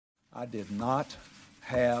I did not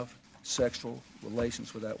have sexual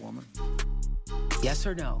relations with that woman. Yes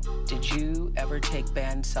or no? Did you ever take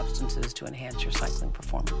banned substances to enhance your cycling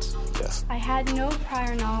performance? Yes. I had no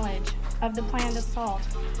prior knowledge of the planned assault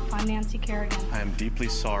on Nancy Kerrigan. I am deeply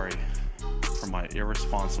sorry for my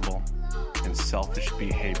irresponsible and selfish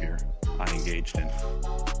behavior I engaged in.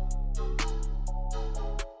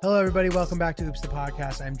 Hello, everybody. Welcome back to Oops the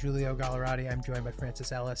Podcast. I'm Giulio Gallerati. I'm joined by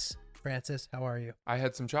Francis Ellis. Francis, how are you? I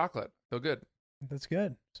had some chocolate. Feel good. That's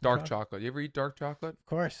good. Dark chocolate. You ever eat dark chocolate? Of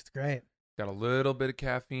course. It's great. Got a little bit of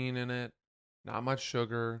caffeine in it. Not much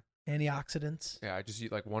sugar. Antioxidants. Yeah, I just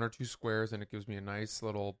eat like 1 or 2 squares and it gives me a nice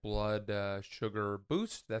little blood sugar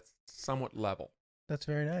boost that's somewhat level. That's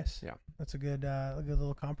very nice. Yeah. That's a good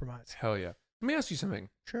little compromise. Hell yeah. Let me ask you something.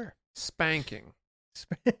 Sure. Spanking.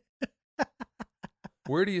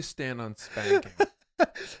 Where do you stand on spanking?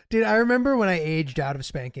 Dude, I remember when I aged out of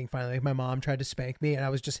spanking finally. Like my mom tried to spank me and I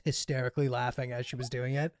was just hysterically laughing as she was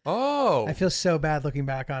doing it. Oh. I feel so bad looking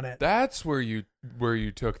back on it. That's where you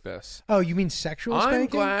took this. Oh, you mean sexual spanking? I'm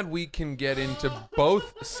glad we can get into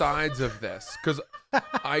both sides of this because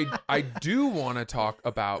I do want to talk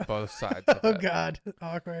about both sides of it. Oh, God.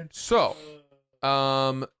 Awkward. So,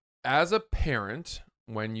 as a parent,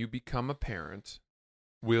 when you become a parent,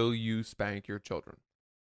 will you spank your children?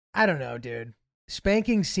 I don't know, dude.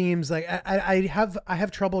 Spanking seems like I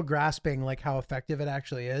have trouble grasping like how effective it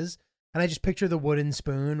actually is. And I just picture the wooden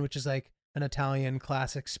spoon, which is like an Italian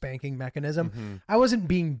classic spanking mechanism. Mm-hmm. I wasn't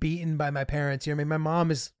being beaten by my parents. You know what I mean? My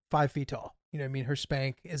mom is 5 feet tall. You know what I mean? Her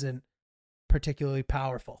spank isn't particularly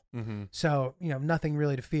powerful. Mm-hmm. So, you know, nothing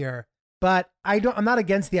really to fear. But I'm not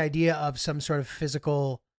against the idea of some sort of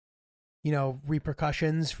physical, you know,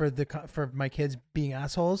 repercussions for my kids being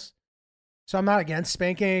assholes. So I'm not against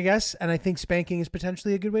spanking, I guess, and I think spanking is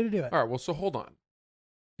potentially a good way to do it. All right, well, so hold on.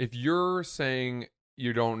 If you're saying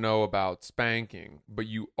you don't know about spanking, but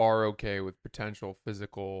you are okay with potential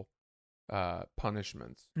physical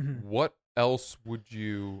punishments, Mm-hmm. what else would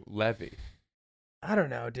you levy? I don't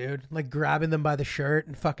know, dude. Like grabbing them by the shirt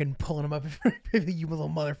and fucking pulling them up in front of you, little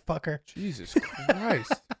motherfucker. Jesus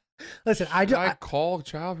Christ. Listen, I call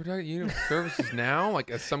Child Protective Unit Services now,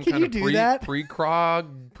 like as some Can kind you of do that?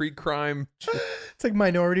 pre-crime. It's like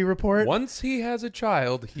Minority Report. Once he has a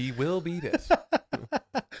child, he will beat it.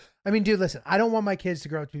 I mean, dude, listen, I don't want my kids to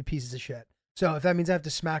grow up to be pieces of shit. So if that means I have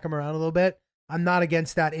to smack them around a little bit, I'm not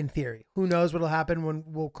against that in theory. Who knows what'll happen when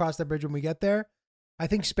we'll cross that bridge when we get there. I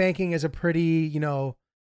think spanking is a pretty,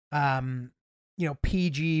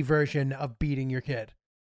 PG version of beating your kid.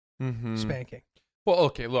 Mm-hmm. Spanking. Well,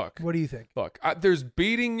 okay, look. What do you think? Look, there's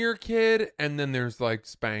beating your kid, and then there's, like,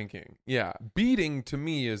 spanking. Yeah, beating to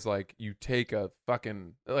me is, like, you take a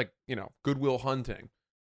fucking, like, Goodwill Hunting.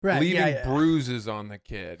 Right, leaving bruises on the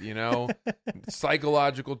kid,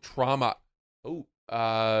 psychological trauma.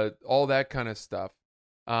 All that kind of stuff.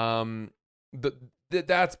 That's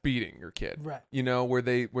beating your kid. Right. Where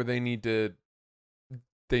they need to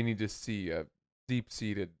see a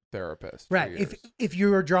deep-seated therapist. Right. If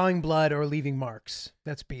you are drawing blood or leaving marks,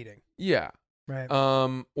 that's beating. Yeah. Right.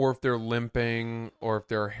 Or if they're limping, or if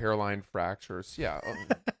there are hairline fractures. Yeah.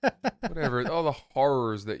 Whatever. All the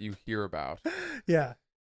horrors that you hear about. Yeah.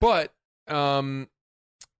 But,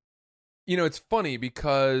 it's funny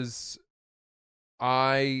because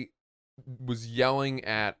I was yelling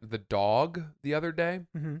at the dog the other day,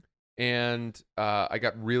 mm-hmm. and I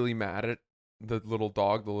got really mad at the little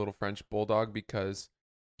dog, the little French bulldog, because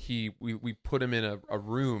we put him in a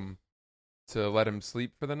room to let him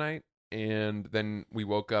sleep for the night, and then we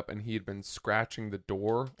woke up and he had been scratching the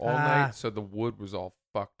door all night, so the wood was all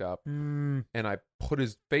fucked up, and I put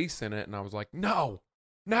his face in it, and I was like, no.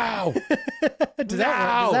 Does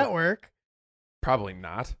that work? Probably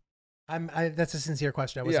not. That's a sincere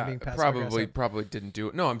question. I wasn't being passive probably didn't do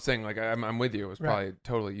it. No, I'm saying, like, I'm with you. It was probably a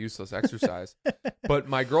totally useless exercise. But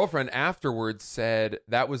my girlfriend afterwards said,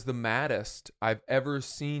 that was the maddest I've ever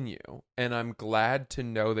seen you, and I'm glad to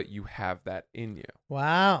know that you have that in you.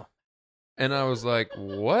 Wow. And I was like,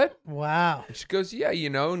 what? Wow. And she goes, yeah,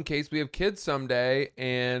 in case we have kids someday,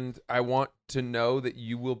 and I want to know that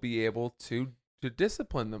you will be able to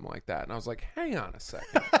discipline them like that. And I was like, hang on a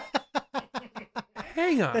second.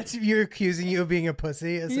 Hang on. You're accusing you of being a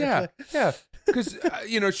pussy, essentially. Yeah. Because,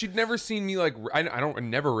 she'd never seen me, like, I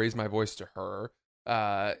never raise my voice to her.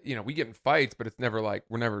 We get in fights, but it's never like,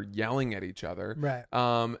 we're never yelling at each other. Right.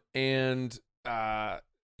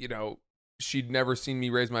 She'd never seen me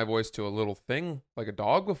raise my voice to a little thing like a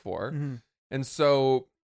dog before. Mm-hmm. And so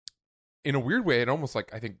in a weird way, it almost,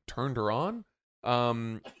 like, I think turned her on.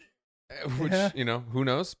 which Yeah. who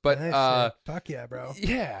knows? But Nice, fuck yeah, bro.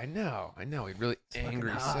 yeah, I know. He'd really fucking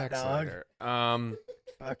angry hot, sex dog. later.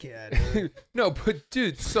 Fuck yeah, dude. No, but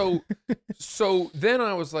dude, so then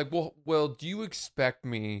I was like, well, do you expect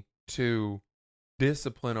me to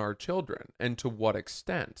discipline our children, and to what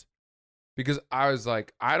extent? Because I was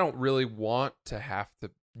like, I don't really want to have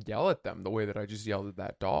to yell at them the way that I just yelled at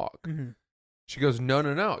that dog. Mhm. She goes,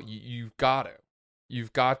 no, you've got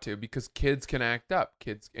to, because kids can act up,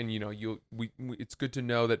 and it's good to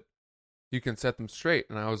know that you can set them straight.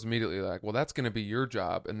 And I was immediately like, well, that's going to be your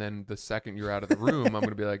job. And then the second you're out of the room, I'm going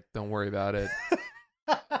to be like, don't worry about it.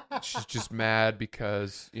 She's just mad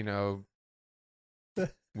because,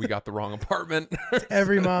 we got the wrong apartment. It's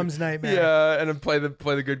every mom's nightmare. Yeah, and then play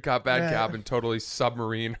the good cop, bad Yeah. cop, and totally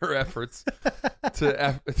submarine her efforts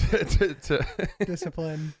to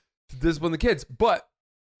Discipline. discipline the kids. But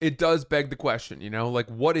it does beg the question, like,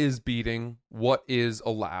 what is beating? What is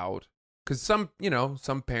allowed? Because some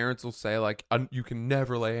parents will say, like, you can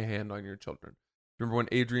never lay a hand on your children. Remember when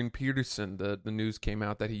Adrian Peterson, the news came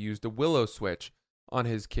out that he used a willow switch on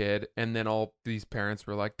his kid, and then all these parents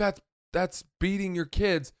were like, that's beating your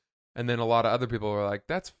kids. And then a lot of other people were like,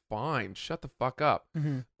 that's fine. Shut the fuck up.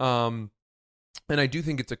 Mhm. And I do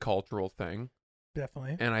think it's a cultural thing.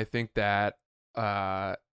 Definitely. And I think that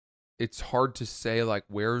it's hard to say, like,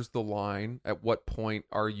 where's the line? At what point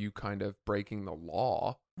are you kind of breaking the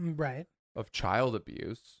law Right. of child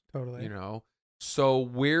abuse? Totally. So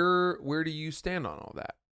where do you stand on all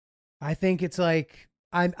that? I think it's like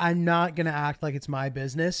I'm not gonna act like it's my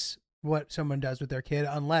business what someone does with their kid,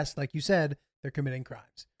 unless, like you said, they're committing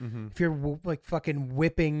crimes. Mm-hmm. If you're like fucking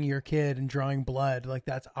whipping your kid and drawing blood, like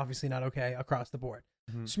that's obviously not okay across the board.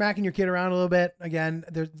 Mhm. Smacking your kid around a little bit, again,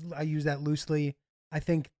 I use that loosely. I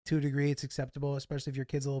think to a degree it's acceptable, especially if your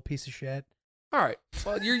kid's a little piece of shit. All right.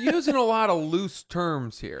 Well, you're using a lot of loose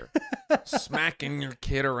terms here. Smacking your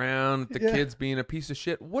kid around, the Yeah. kid's being a piece of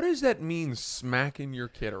shit. What does that mean, smacking your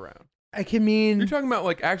kid around? I can mean You're talking about,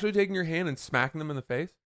 like, actually taking your hand and smacking them in the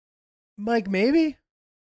face? like maybe.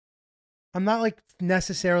 I'm not like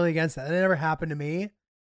necessarily against that. It never happened to me.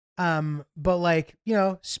 But like,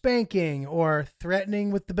 spanking or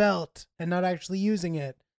threatening with the belt and not actually using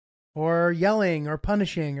it, or yelling or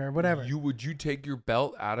punishing or whatever. Would you take your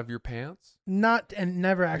belt out of your pants? Not and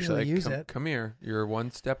never actually Like, use it. Come here. You're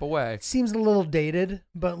one step away. It seems a little dated,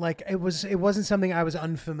 but like it wasn't something I was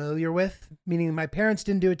unfamiliar with. Meaning my parents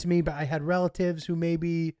didn't do it to me, but I had relatives who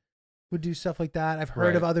maybe would do stuff like that. I've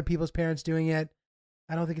heard of Right. other people's parents doing it.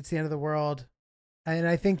 I don't think it's the end of the world. And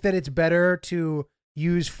I think that it's better to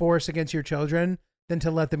use force against your children than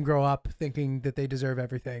to let them grow up thinking that they deserve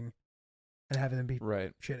everything and having them be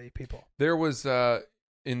Right. shitty people. There was,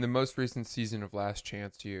 in the most recent season of Last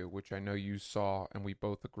Chance U, which I know you saw and we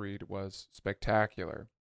both agreed was spectacular,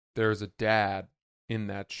 there's a dad in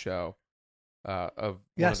that show of one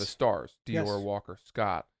Yes. of the stars, Dior Yes. Walker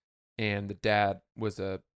Scott. And the dad was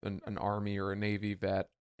an Army or a Navy vet,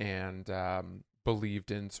 and believed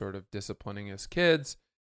in sort of disciplining his kids.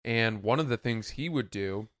 And one of the things he would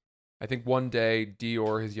do, I think one day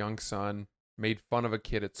Dior, his young son, made fun of a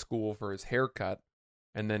kid at school for his haircut.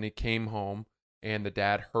 And then he came home and the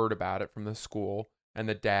dad heard about it from the school, and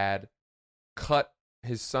the dad cut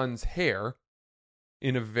his son's hair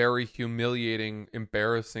in a very humiliating,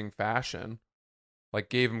 embarrassing fashion. Like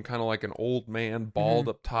gave him kind of like an old man, bald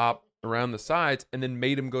up top around the sides, and then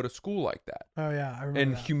made him go to school like that. Oh yeah, I remember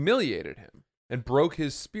And that. humiliated him and broke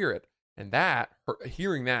his spirit. And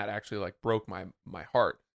hearing that actually like broke my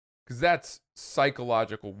heart, because that's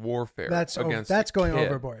psychological warfare That's against that's a going kid.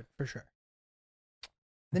 overboard for sure.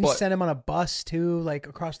 Then he But- sent him on a bus too, like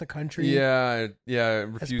across the country. Yeah,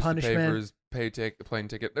 refused to pay punishment. for his plane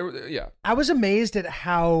ticket. I was amazed at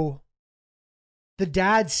how the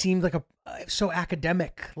dad seemed like so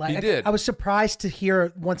academic. Like He did. I was surprised to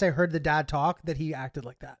hear once I heard the dad talk that he acted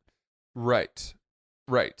like that. Right.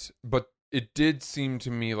 But it did seem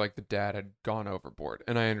to me like the dad had gone overboard,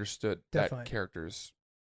 and I understood Definitely. that characters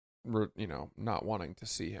were, not wanting to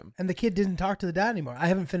see him. And the kid didn't talk to the dad anymore. I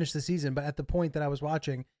haven't finished the season, but at the point that I was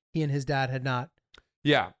watching, he and his dad had not.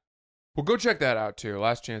 Yeah. Well, go check that out too.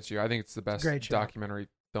 Last Chance U. I think it's the best Great show. documentary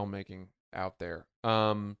filmmaking out there.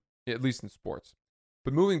 At least in sports.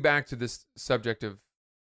 But moving back to this subject of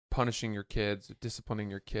punishing your kids, disciplining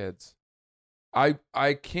your kids, I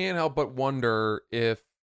can't help but wonder if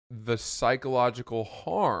the psychological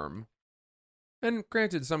harm, and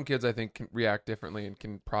granted, some kids I think can react differently and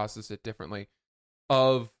can process it differently,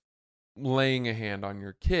 of laying a hand on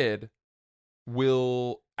your kid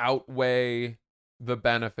will outweigh the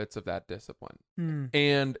benefits of that discipline. Hmm.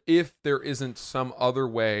 And if there isn't some other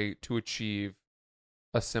way to achieve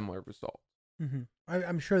a similar result. Mm-hmm.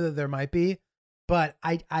 I'm sure that there might be, but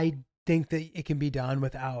I think that it can be done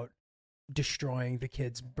without destroying the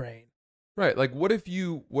kid's brain. Right. Like what if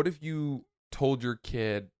you told your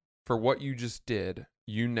kid, for what you just did,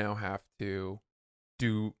 you now have to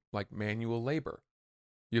do like manual labor.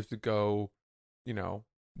 You have to go,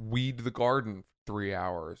 weed the garden for 3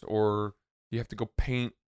 hours, or you have to go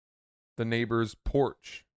paint the neighbor's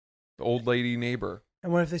porch, the old lady neighbor.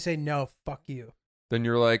 And what if they say, no, fuck you? Then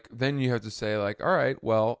then you have to say like, all right,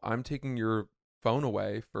 well, I'm taking your phone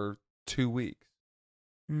away for 2 weeks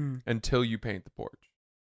until you paint the porch.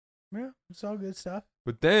 Yeah, it's all good stuff.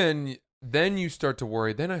 But then you start to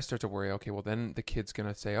worry. Then I start to worry. Okay, well, then the kid's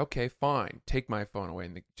gonna say, okay, fine, take my phone away,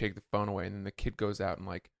 and they take the phone away, and then the kid goes out and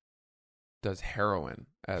like does heroin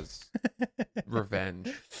as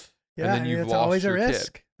revenge. Yeah, and then that's always a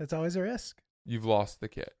risk. Kid. That's always a risk. You've lost the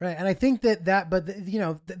kid. Right, and I think but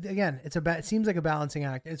again, it seems like a balancing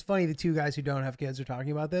act. It's funny the two guys who don't have kids are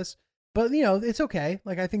talking about this, but it's okay.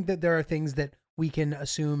 Like I think that there are things that we can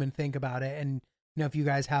assume and think about it, and if you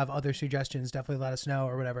guys have other suggestions, definitely let us know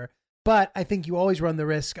or whatever. But I think you always run the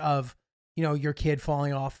risk of, your kid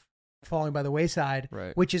falling by the wayside,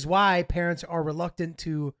 right? Which is why parents are reluctant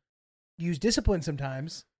to use discipline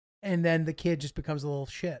sometimes, and then the kid just becomes a little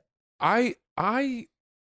shit. I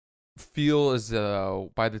feel as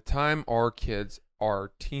though by the time our kids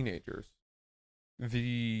are teenagers,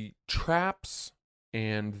 the traps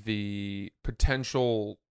and the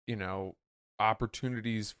potential,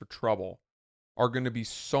 opportunities for trouble are going to be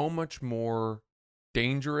so much more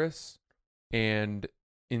dangerous and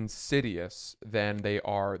insidious than they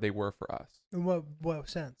were for us. In what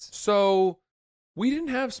sense? So we didn't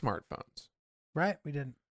have smartphones. Right, we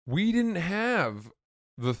didn't. We didn't have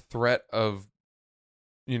the threat of,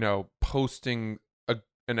 posting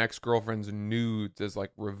an ex-girlfriend's nudes as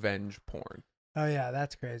like revenge porn. Oh yeah,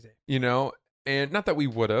 that's crazy. And not that we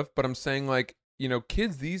would have, but I'm saying like,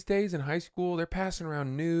 kids these days in high school, they're passing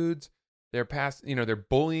around nudes. They're they're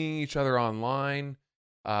bullying each other online.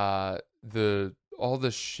 All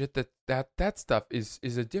the shit that stuff is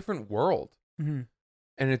a different world. Mm-hmm.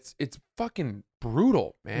 And it's fucking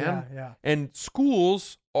brutal, man. Yeah. And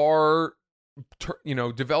schools are,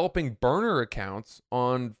 developing burner accounts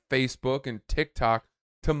on Facebook and TikTok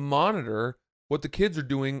to monitor what the kids are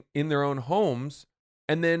doing in their own homes,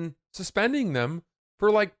 and then suspending them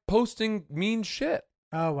for like posting mean shit.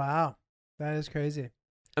 Oh wow, that is crazy.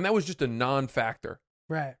 And that was just a non-factor.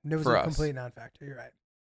 Right, it was for a us. complete non-factor. You're right.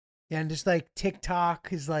 Yeah, and just like TikTok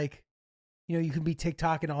is like, you can be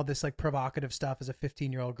TikToking all this like provocative stuff as a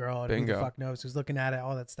 15-year-old girl, and Bingo. who the fuck knows who's looking at it,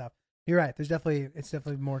 all that stuff. You're right. It's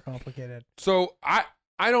definitely more complicated. So I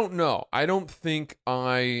don't know. I don't think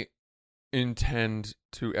I intend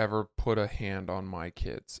to ever put a hand on my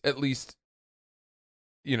kids. At least,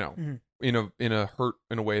 Mm-hmm. in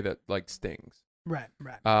a way that like stings. Right.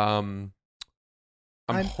 I'm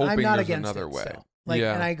hoping not there's against another it way. still.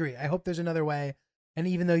 And I agree. I hope there's another way. And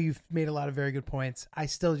even though you've made a lot of very good points, I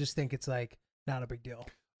still just think it's like not a big deal.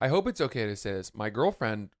 I hope it's okay to say this. My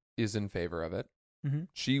girlfriend is in favor of it. Mm-hmm.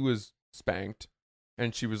 She was spanked,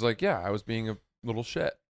 and she was like, "Yeah, I was being a little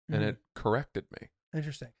shit," and it corrected me.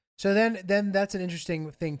 Interesting. So then that's an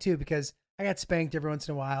interesting thing too, because I got spanked every once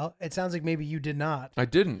in a while. It sounds like maybe you did not. I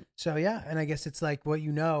didn't. So yeah, and I guess it's like what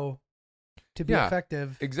to be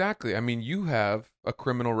effective. Exactly. I mean, you have a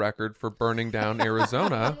criminal record for burning down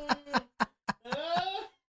Arizona.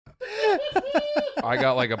 I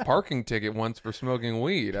got like a parking ticket once for smoking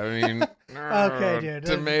weed. I mean, okay, dude.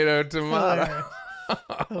 Tomato.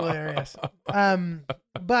 Hilarious. But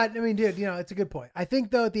I mean, dude, it's a good point. I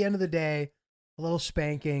think though, at the end of the day, a little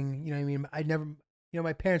spanking. I mean, I never,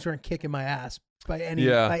 my parents weren't kicking my ass by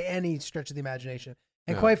any stretch of the imagination.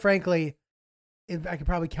 And quite frankly, I could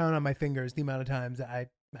probably count on my fingers the amount of times that I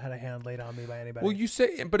had a hand laid on me by anybody. Well, you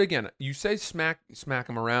say smack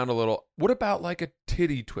them around a little. What about like a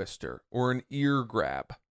titty twister or an ear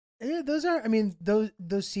grab? Yeah,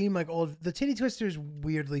 those seem like old. The titty twister is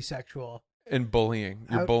weirdly sexual. And bullying.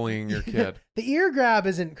 You're bullying your kid. The ear grab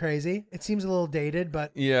isn't crazy. It seems a little dated,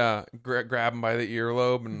 but yeah, grab him by the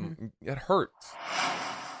earlobe, and it hurts.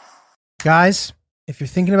 Guys, if you're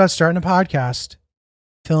thinking about starting a podcast,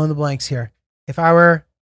 fill in the blanks here. If I were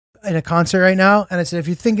in a concert right now and I said, if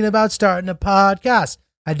you're thinking about starting a podcast,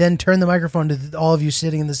 I'd then turn the microphone to all of you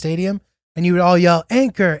sitting in the stadium, and you would all yell,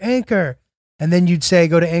 "Anchor, Anchor." And then you'd say,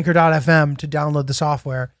 go to anchor.fm to download the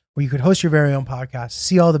software where you could host your very own podcast,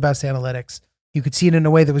 see all the best analytics. You could see it in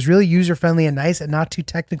a way that was really user-friendly and nice and not too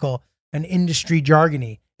technical and industry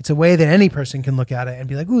jargony. It's a way that any person can look at it and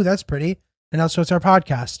be like, ooh, that's pretty. And also it's our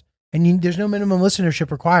podcast. And there's no minimum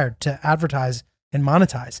listenership required to advertise and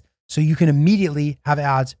monetize. So you can immediately have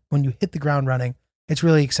ads when you hit the ground running. It's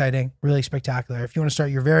really exciting, really spectacular. If you want to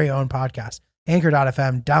start your very own podcast,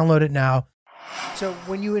 Anchor.fm, download it now. So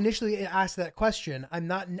when you initially asked that question,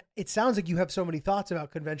 it sounds like you have so many thoughts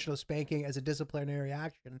about conventional spanking as a disciplinary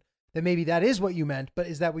action that maybe that is what you meant, but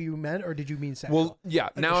is that what you meant, or did you mean sexual? Well, yeah.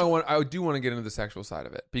 Like Now I do want to get into the sexual side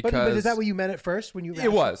of it because but is that what you meant at first when you? It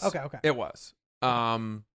was. Okay. It was.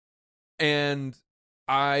 And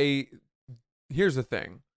here's the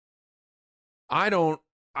thing. I don't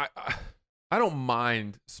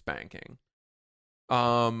mind spanking.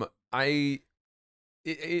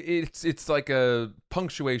 It's like a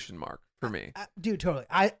punctuation mark for me. Dude, totally.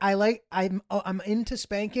 I'm into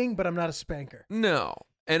spanking, but I'm not a spanker. No.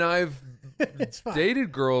 And I've It's fine.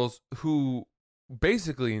 dated girls who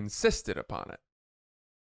basically insisted upon it.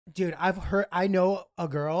 Dude, I know a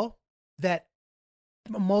girl that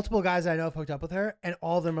multiple guys I know have hooked up with her, and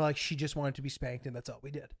all of them are like, she just wanted to be spanked, and that's all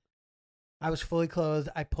we did. I was fully clothed.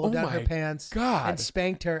 I pulled down her pants and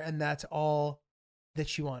spanked her, and that's all that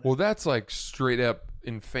she wanted. Well, that's like straight up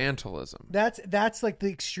infantilism. That's like the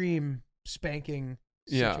extreme spanking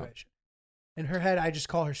situation. Yeah. In her head, I just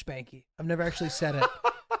call her Spanky. I've never actually said it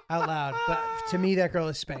out loud, but to me, that girl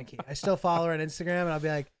is Spanky. I still follow her on Instagram, and I'll be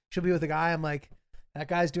like, she'll be with a guy. I'm like, that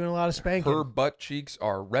guy's doing a lot of spanking. Her butt cheeks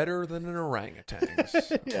are redder than an orangutan's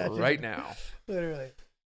right now. Literally.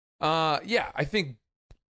 Yeah, I think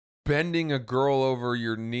bending a girl over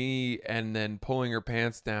your knee and then pulling her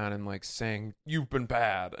pants down and like saying, you've been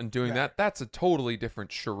bad, and doing that's a totally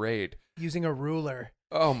different charade. Using a ruler.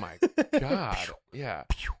 Oh my God. Yeah.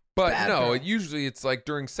 But Bad no, girl. usually it's like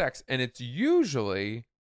during sex, and it's usually,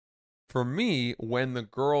 for me, when the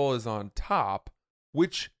girl is on top,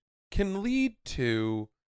 which can lead to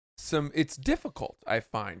it's difficult, I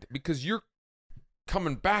find, because you're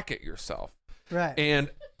coming back at yourself. Right.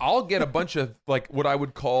 And I'll get a bunch of like what I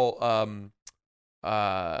would call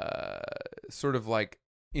sort of like,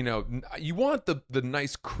 you want the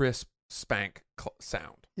nice crisp spank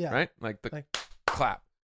sound, right? Like the clap.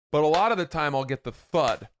 But a lot of the time I'll get the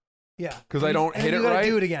thud. Yeah. Because I don't hit it right. You gotta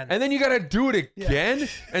do it again. And then you gotta do it again. Yeah.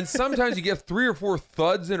 And sometimes you get 3 or 4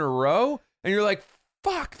 thuds in a row, and you're like,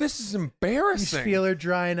 fuck, this is You embarrassing. feel her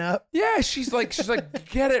drying up. Yeah, she's like,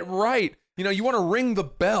 get it right. You want to ring the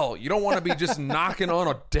bell. You don't want to be just knocking on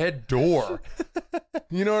a dead door.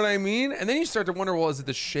 You know what I mean? And then you start to wonder, well, is it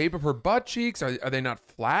the shape of her butt cheeks? Are they not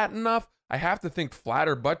flat enough? I have to think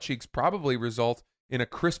flatter butt cheeks probably result in a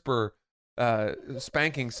crisper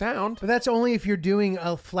spanking sound. But that's only if you're doing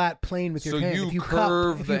a flat plane with your hand. So if you cup,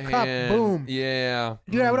 curve if the you cup, hand. boom. Yeah.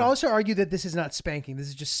 Dude, I would also argue that this is not spanking. This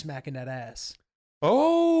is just smacking that ass.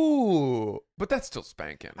 Oh, but that's still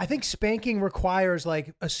spanking. I think spanking requires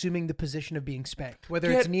like assuming the position of being spanked, whether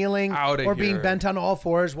Get it's kneeling outta or being here. bent on all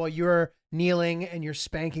fours while you're kneeling and you're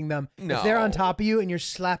spanking them. No. If they're on top of you and you're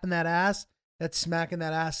slapping that ass, that's smacking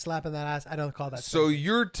that ass, slapping that ass. I don't call that So spanking.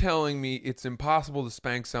 you're telling me it's impossible to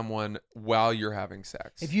spank someone while you're having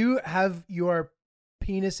sex? If you have your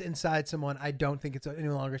penis inside someone, I don't think it's any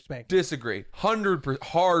longer spanking. Disagree. 100%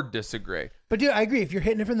 hard disagree. But dude, I agree. If you're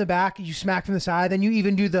hitting it from the back, you smack from the side, then you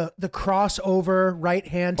even do the crossover right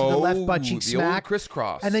hand to the left butt cheek the smack. old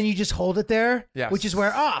crisscross. And then you just hold it there, Yes. which is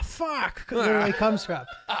where, fuck, literally comes from.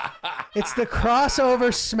 It's the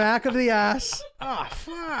crossover smack of the ass.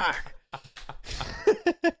 Fuck.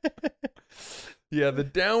 Yeah, the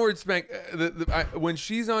downward spank. When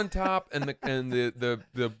she's on top, and the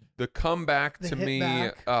comeback The to hit me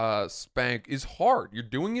back. spank is hard. You're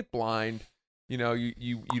doing it blind. You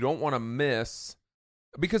don't want to miss,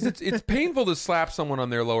 because it's painful to slap someone on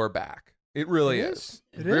their lower back. It really It is. is.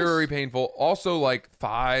 It Very is. painful. Also, like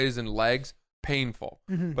thighs and legs, painful.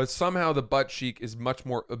 Mhm. But somehow the butt cheek is much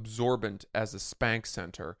more absorbent as a spank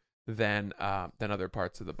center than other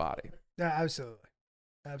parts of the body. Yeah, absolutely.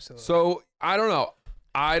 Absolutely. So I don't know.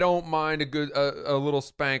 I don't mind a little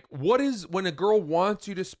spank. What is, when a girl wants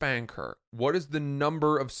you to spank her, what is the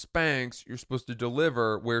number of spanks you're supposed to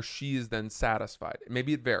deliver where she is then satisfied?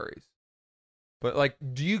 Maybe it varies, but like,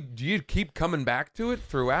 do you keep coming back to it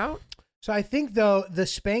throughout? So I think, though, the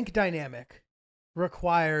spank dynamic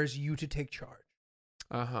requires you to take charge.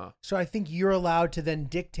 Uh-huh. So I think you're allowed to then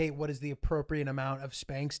dictate what is the appropriate amount of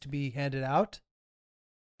spanks to be handed out.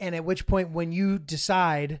 And at which point, when you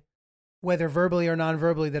decide whether verbally or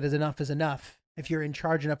non-verbally that is enough, if you're in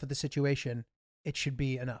charge enough of the situation, it should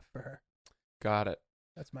be enough for her. Got it.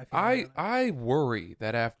 That's my feeling. on it. I worry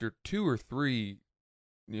that after 2 or 3,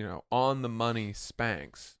 on the money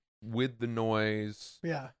spanks with the noise,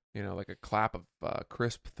 Yeah. like a clap of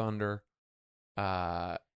crisp thunder,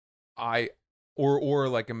 or Or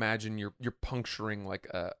like imagine you're puncturing like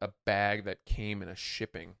a bag that came in a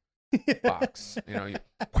shipping box. You know,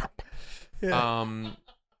 Yeah.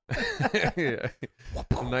 yeah.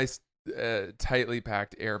 A nice tightly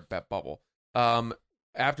packed air bubble.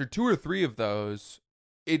 After 2 or 3 of those,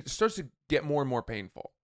 it starts to get more and more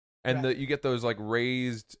painful, and Right. you get those like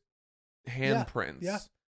raised handprints. Yeah.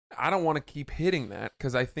 I don't want to keep hitting that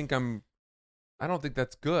because I don't think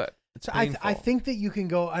that's good. It's So painful. I think that you can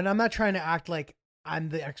go, and I'm not trying to act like I'm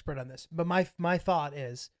the expert on this, but my thought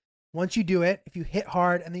is, once you do it, if you hit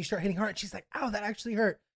hard and then you start hitting hard, and she's like, "Ow, that actually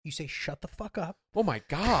hurt," you say, "Shut the fuck up." Oh my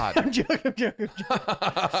God. I'm joking.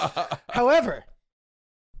 However,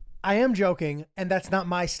 I am joking, and that's not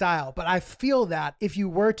my style. But I feel that if you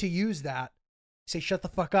were to use that, say "shut the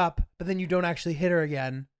fuck up," but then you don't actually hit her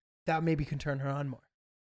again, that maybe can turn her on more.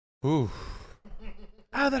 Ooh.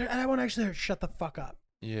 Oh, that won't actually hurt. Shut the fuck up,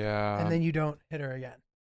 Yeah. and then you don't hit her again.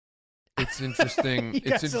 It's interesting. You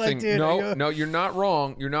It's guys are like, interesting. "Dude, No, you're not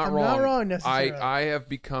wrong. You're not I'm wrong. not wrong necessarily. I have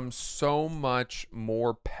become so much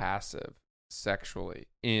more passive sexually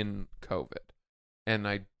in COVID, and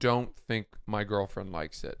I don't think my girlfriend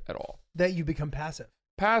likes it at all. That you become passive.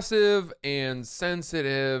 Passive and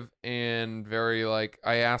sensitive and very like,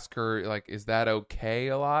 I ask her like, is that okay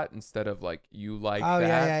a lot instead of like, you like Oh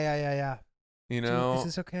that? yeah. You Do know, is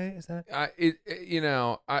this okay? Is that?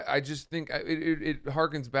 I just think it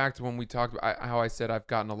harkens back to when we talked about how I said I've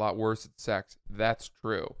gotten a lot worse at sex. That's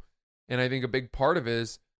true. And I think a big part of it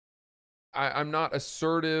is I'm not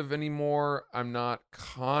assertive anymore. I'm not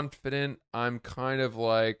confident. I'm kind of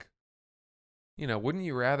like, wouldn't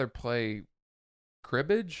you rather play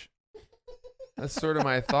cribbage? That's sort of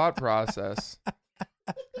my thought process.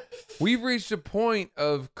 We've reached a point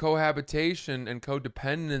of cohabitation and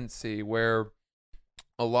codependency where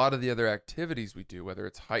a lot of the other activities we do, whether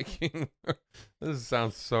it's hiking, this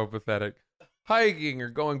sounds so pathetic, hiking or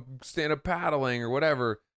going stand-up paddling or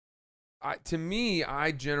whatever, to me,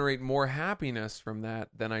 I generate more happiness from that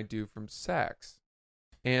than I do from sex.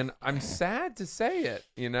 And I'm sad to say it,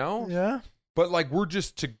 Yeah. But like we're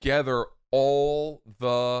just together all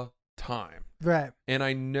the time. Right. And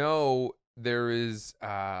I know there is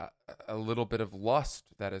a little bit of lust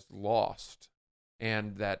that is lost,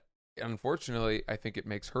 and that unfortunately I think it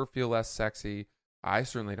makes her feel less sexy. I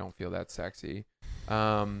certainly don't feel that sexy.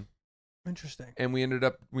 Interesting. And we end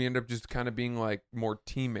up just kind of being like more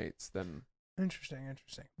teammates than. Interesting.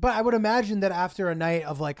 But I would imagine that after a night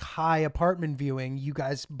of like high apartment viewing, you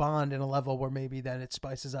guys bond in a level where maybe then it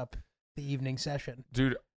spices up the evening session.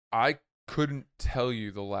 Dude, I couldn't tell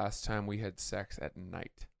you the last time we had sex at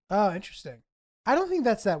night. Oh, interesting. I don't think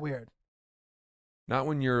that's that weird. Not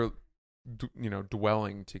when you're,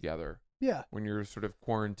 dwelling together. Yeah. When you're sort of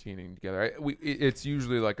quarantining together. It's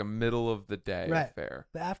usually like a middle of the day affair.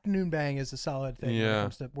 The afternoon bang is a solid thing when it Yeah.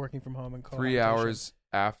 comes to working from home and 3 hours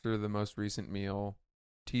after the most recent meal,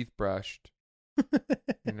 teeth brushed,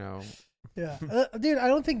 Yeah. Dude, I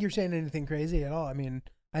don't think you're saying anything crazy at all. I mean,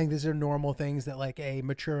 I think these are normal things that like a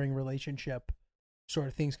maturing relationship sort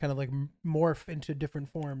of things kind of like morph into different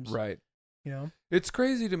forms. Right. It's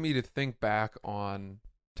crazy to me to think back on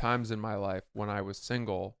times in my life when I was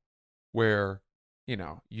single where,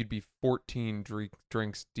 you'd be 14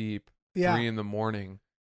 drinks deep, Yeah. 3 a.m,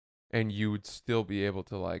 and you would still be able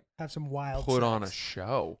to like Have some wild put on a sex.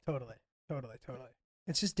 show. Totally.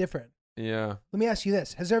 It's just different. Yeah. Let me ask you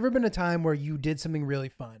this. Has there ever been a time where you did something really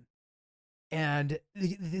fun? And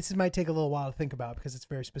this might take a little while to think about because it's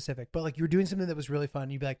very specific, but like you were doing something that was really fun.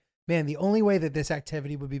 You'd be like, man, the only way that this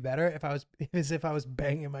activity would be better is if I was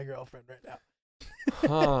banging my girlfriend right now.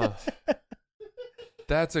 Huh.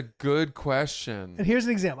 That's a good question. And here's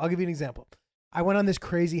an example. I'll give you an example. I went on this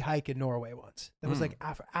crazy hike in Norway once. That was like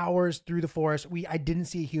after hours through the forest. I didn't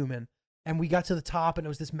see a human, and we got to the top, and it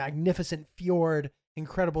was this magnificent fjord,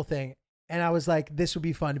 incredible thing. And I was like, this would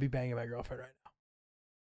be fun to be banging my girlfriend right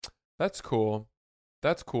now. That's cool.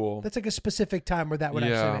 That's like a specific time where that would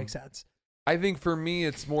actually make sense. I think for me,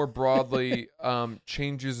 it's more broadly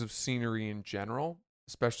changes of scenery in general,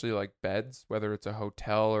 especially like beds, whether it's a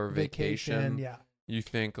hotel or vacation. Yeah. You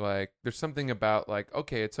think like there's something about like,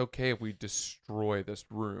 okay, it's okay if we destroy this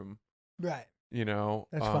room. Right.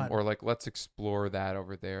 That's fun. Or like, let's explore that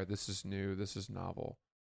over there. This is new. This is novel.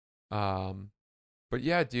 But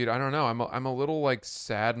yeah, dude, I don't know. I'm a little like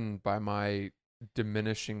saddened by my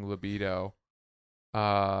diminishing libido.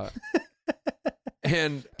 And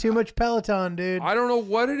too much Peloton, dude. I don't know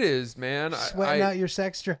what it is, man. Sweating out your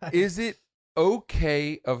sex drive. Is it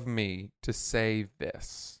okay of me to say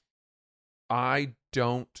this? I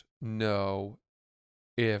don't know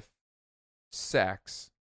if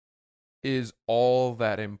sex is all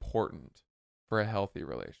that important for a healthy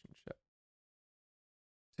relationship?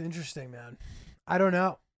 It's interesting, man. I don't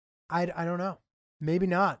know. I don't know. Maybe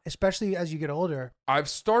not, especially as you get older. I've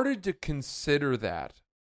started to consider that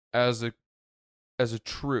as a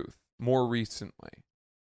truth more recently.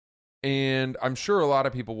 And I'm sure a lot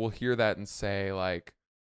of people will hear that and say, like,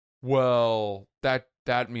 well, that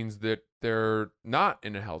means that they're not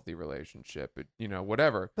in a healthy relationship,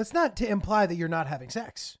 whatever. That's not to imply that you're not having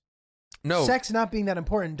sex. No. Sex not being that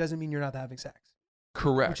important doesn't mean you're not having sex.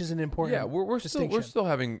 Correct. Which is an important Yeah, we're still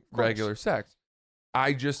having regular sex.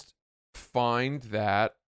 I just find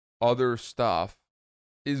that other stuff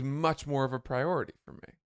is much more of a priority for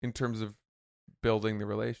me in terms of building the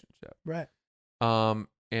relationship. Right.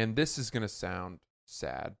 And this is going to sound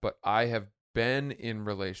sad, but I have been in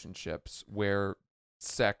relationships where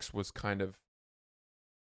sex was kind of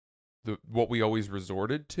what we always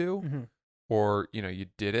resorted to, Mm-hmm. or you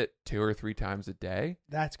did it 2 or 3 times a day.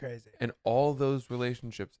 That's crazy. And all those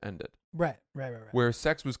relationships ended. Right. Where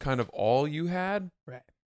sex was kind of all you had. Right.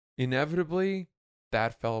 Inevitably,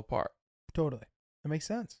 that fell apart. Totally. That makes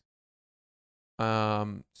sense.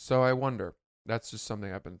 So I wonder. That's just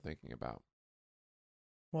something I've been thinking about.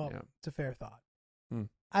 Well, Yeah. it's a fair thought. Hmm.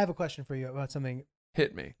 I have a question for you about something.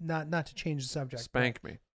 Hit me. Not to change the subject. Spank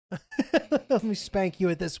me. Let me spank you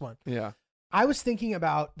at this one. Yeah. I was thinking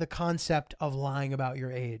about the concept of lying about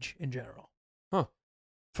your age in general. Huh.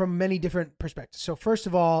 From many different perspectives. So first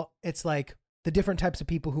of all, it's like the different types of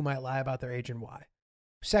people who might lie about their age and why.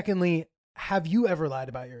 Secondly, have you ever lied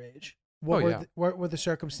about your age? What were the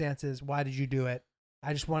circumstances? Why did you do it?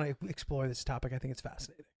 I just want to explore this topic. I think it's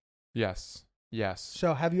fascinating. Yes.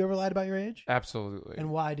 So have you ever lied about your age? Absolutely. And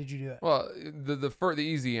why did you do it? Well, the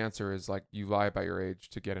easy answer is like you lie about your age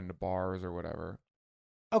to get into bars or whatever.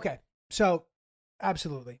 Okay. So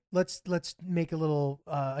absolutely. Let's make a little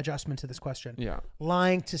adjustment to this question. Yeah.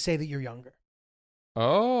 Lying to say that you're younger.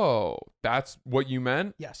 Oh, that's what you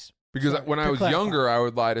meant? Yes. Because Sorry, when to I was clarify. younger, I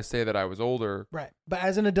would lie to say that I was older. Right. But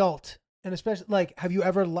as an adult, and especially like, have you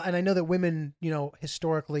ever, and I know that women,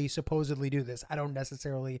 historically supposedly do this. I don't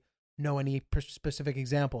necessarily know any specific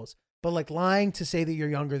examples, but like lying to say that you're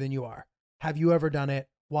younger than you are. Have you ever done it?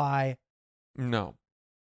 Why? No.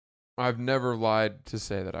 I've never lied to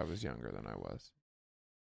say that I was younger than I was.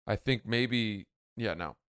 I think maybe,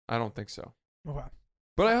 no, I don't think so. Okay.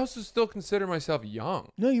 But I also still consider myself young.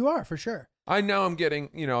 No, you are for sure. I'm getting,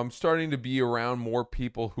 I'm starting to be around more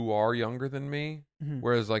people who are younger than me. Mm-hmm.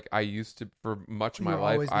 Whereas like I used to, for much of my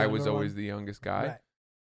life, I was always the youngest guy.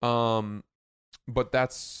 Right. But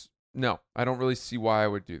no, I don't really see why I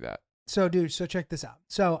would do that. So dude, check this out.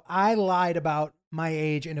 So I lied about my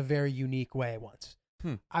age in a very unique way once.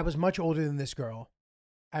 I was much older than this girl.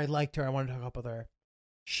 I liked her. I wanted to hook up with her.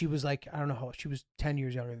 She was like, I don't know how, she was 10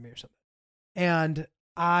 years younger than me or something. And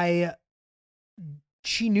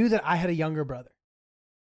she knew that I had a younger brother.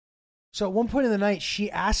 So at one point in the night, she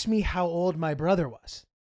asked me how old my brother was.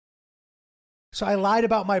 So I lied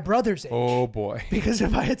about my brother's age. Oh boy. Because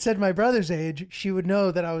if I had said my brother's age, she would know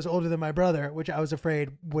that I was older than my brother, which I was afraid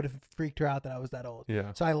would have freaked her out that I was that old.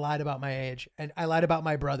 Yeah. So I lied about my age, and I lied about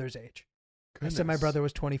my brother's age. Goodness. I said my brother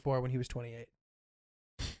was 24 when he was 28.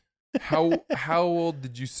 How old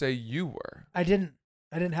did you say you were? I didn't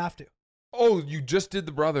have to. Oh, you just did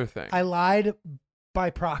the brother thing. I lied by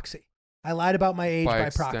proxy. I lied about my age by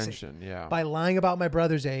proxy. Extension, yeah. By lying about my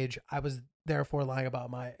brother's age, I was therefore lying about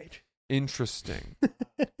my age. Interesting.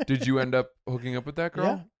 Did you end up hooking up with that girl?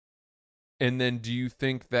 Yeah. And then do you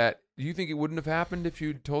think it wouldn't have happened if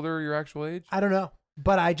you told her your actual age? I don't know,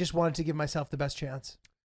 but I just wanted to give myself the best chance.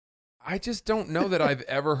 I just don't know that I've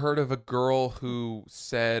ever heard of a girl who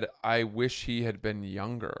said, I wish he had been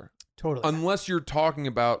younger. Totally. Unless you're talking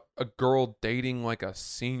about a girl dating like a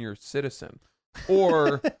senior citizen.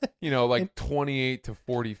 Or, like 28 to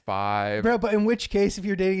 45. Bro, but in which case, if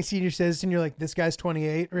you're dating a senior citizen, you're like, this guy's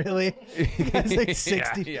 28, really? The guy's like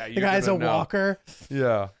 60. Yeah, the guy's a walker.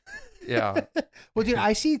 Yeah. Yeah. Well, dude,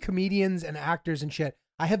 I see comedians and actors and shit.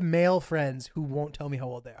 I have male friends who won't tell me how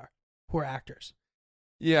old they are, who are actors.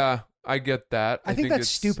 Yeah, I get that. I think that's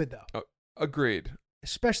stupid, though. Agreed.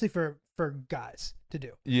 Especially for guys to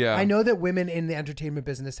do. Yeah. I know that women in the entertainment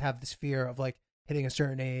business have this fear of like hitting a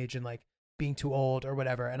certain age and like being too old or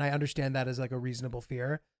whatever. And I understand that as like a reasonable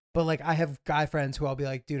fear. But like I have guy friends who I'll be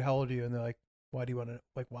like, dude, how old are you? And they're like, why do you want to,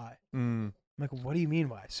 like, why? I'm like, what do you mean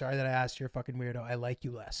why? Sorry that I asked, you're a fucking weirdo. I like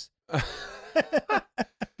you less.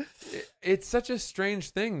 It's such a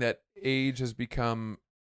strange thing that age has become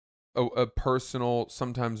a personal,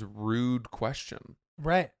 sometimes rude question.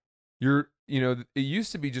 Right. It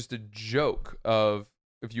used to be just a joke of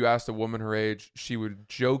if you asked a woman her age, she would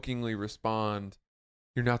jokingly respond,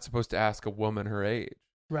 you're not supposed to ask a woman her age.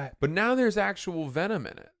 Right. But now there's actual venom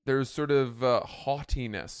in it. There's sort of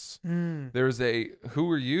haughtiness. There's who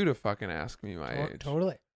are you to fucking ask me my age?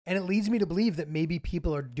 Totally. And it leads me to believe that maybe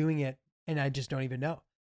people are doing it and I just don't even know.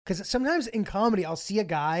 Because sometimes in comedy, I'll see a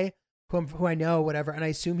guy who I know, whatever, and I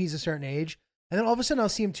assume he's a certain age. And then all of a sudden I'll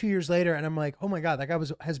see him 2 years later and I'm like, oh my God, that guy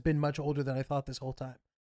has been much older than I thought this whole time.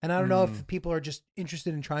 And I don't know if people are just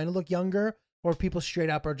interested in trying to look younger or if people straight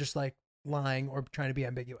up are just like lying or trying to be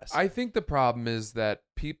ambiguous. I think the problem is that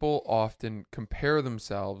people often compare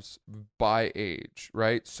themselves by age,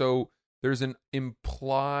 right? So there's an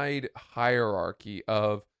implied hierarchy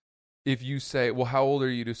of if you say, well, how old are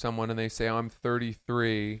you to someone? And they say, I'm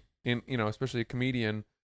 33, and, especially a comedian,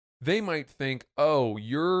 they might think, oh,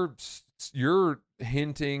 you're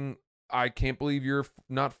hinting, I can't believe you're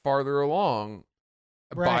not farther along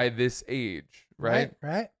by this age, right?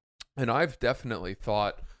 Right. And I've definitely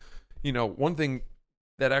thought, one thing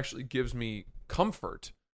that actually gives me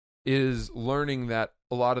comfort is learning that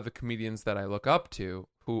a lot of the comedians that I look up to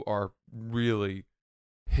who are really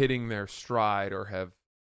hitting their stride or have,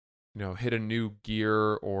 hit a new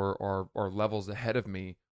gear or levels ahead of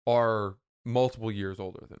me are multiple years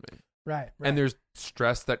older than me. Right. And there's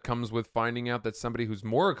stress that comes with finding out that somebody who's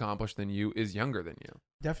more accomplished than you is younger than you.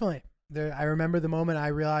 Definitely. I remember the moment I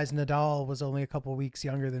realized Nadal was only a couple weeks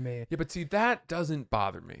younger than me. Yeah, but see, that doesn't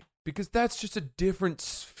bother me because that's just a different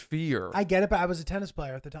sphere. I get it, but I was a tennis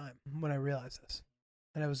player at the time when I realized this.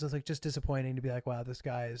 And it was just disappointing to be like, wow, this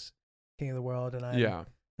guy is king of the world and I'm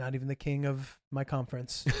not even the king of my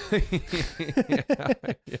conference. yeah.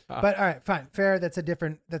 But all right, fine. Fair. That's a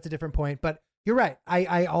different point. But you're right.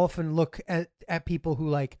 I often look at people who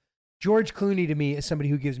like George Clooney to me is somebody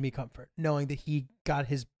who gives me comfort, knowing that he got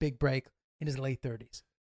his big break in his late 30s.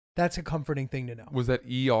 That's a comforting thing to know. Was that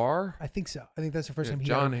ER? I think so. I think that's the first time he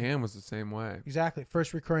John got it. Hamm was the same way. Exactly.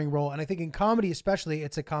 First recurring role. And I think in comedy especially,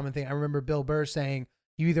 it's a common thing. I remember Bill Burr saying,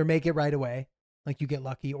 you either make it right away, like you get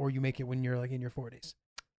lucky, or you make it when you're like in your 40s.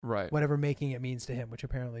 Right. Whatever making it means to him, which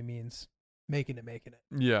apparently means making it.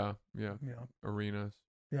 Yeah. Arenas.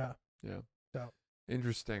 Yeah. So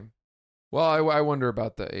interesting. Well, I wonder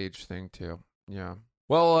about the age thing too. Yeah.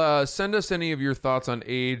 Well, send us any of your thoughts on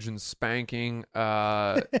age and spanking,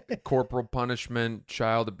 corporal punishment,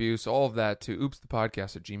 child abuse, all of that to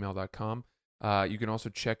oopsthepodcast@gmail.com. You can also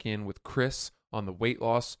check in with Chris on the weight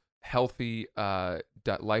loss healthy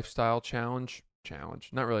lifestyle challenge.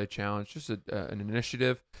 Not really a challenge, just an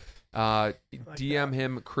initiative. DM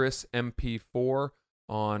him Chris MP4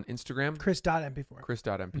 on Instagram. Chris.mp4.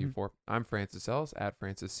 Chris.mp4. I'm Francis Ellis at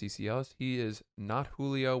Francis CC Ellis. He is not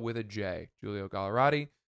Julio with a J, Julio Gallerati,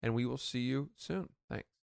 and we will see you soon. Thanks.